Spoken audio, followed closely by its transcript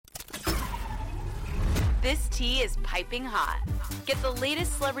This tea is piping hot. Get the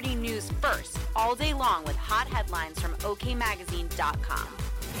latest celebrity news first all day long with hot headlines from okmagazine.com.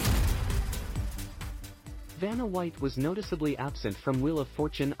 Vanna White was noticeably absent from Wheel of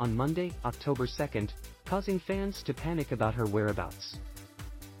Fortune on Monday, October 2nd, causing fans to panic about her whereabouts.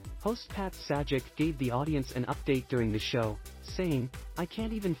 Host Pat Sajak gave the audience an update during the show, saying, "I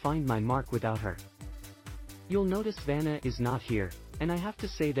can't even find my mark without her. You'll notice Vanna is not here, and I have to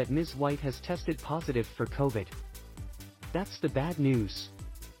say that Ms. White has tested positive for COVID. That's the bad news.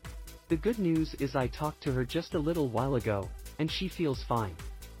 The good news is I talked to her just a little while ago, and she feels fine.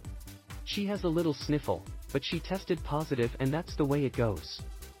 She has a little sniffle, but she tested positive and that's the way it goes.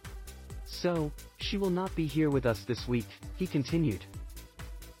 So, she will not be here with us this week," he continued.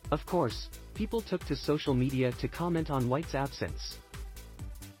 Of course, people took to social media to comment on White's absence.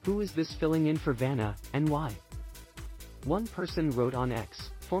 Who is this filling in for Vanna, and why? One person wrote on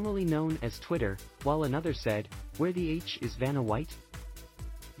X, formerly known as Twitter, while another said, "Where the H is Vanna White?"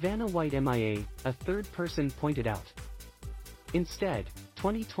 Vanna White MIA, a third person pointed out. Instead,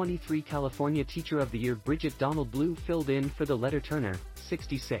 2023 California Teacher of the Year Bridget Donald Blue filled in for the letter Turner,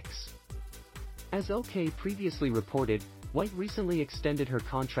 66. As OK previously reported, White recently extended her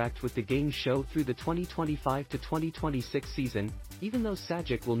contract with the game show through the 2025 to 2026 season, even though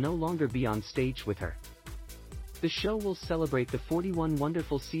Sajak will no longer be on stage with her. The show will celebrate the 41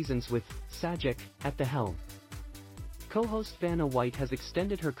 wonderful seasons with Sajak at the helm. Co-host Vanna White has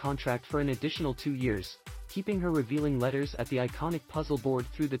extended her contract for an additional 2 years, keeping her revealing letters at the iconic puzzle board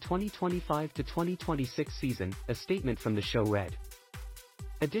through the 2025 to 2026 season, a statement from the show read.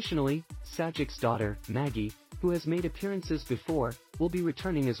 Additionally, Sajak's daughter, Maggie, who has made appearances before, will be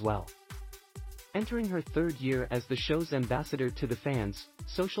returning as well. Entering her third year as the show's ambassador to the fans,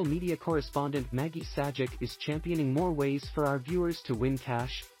 social media correspondent Maggie Sajak is championing more ways for our viewers to win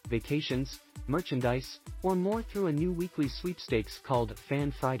cash, vacations, merchandise, or more through a new weekly sweepstakes called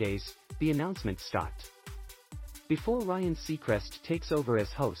Fan Fridays, the announcement stated. Before Ryan Seacrest takes over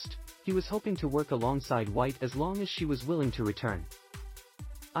as host, he was hoping to work alongside White as long as she was willing to return.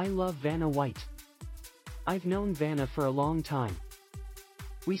 "I love Vanna White. I've known Vanna for a long time.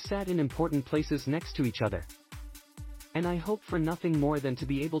 We sat in important places next to each other. And I hope for nothing more than to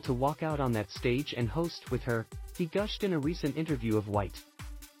be able to walk out on that stage and host with her," he gushed in a recent interview of White.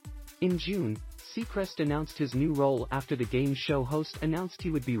 In June, Seacrest announced his new role after the game show host announced he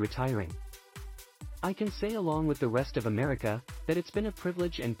would be retiring. "I can say along with the rest of America, that it's been a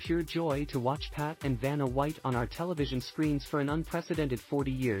privilege and pure joy to watch Pat and Vanna White on our television screens for an unprecedented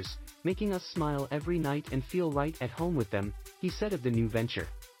 40 years, making us smile every night and feel right at home with them," he said of the new venture.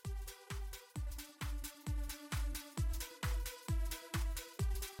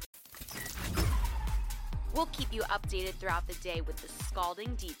 We'll keep you updated throughout the day with the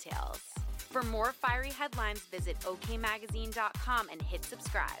scalding details. For more fiery headlines, visit okmagazine.com and hit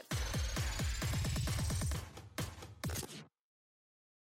subscribe.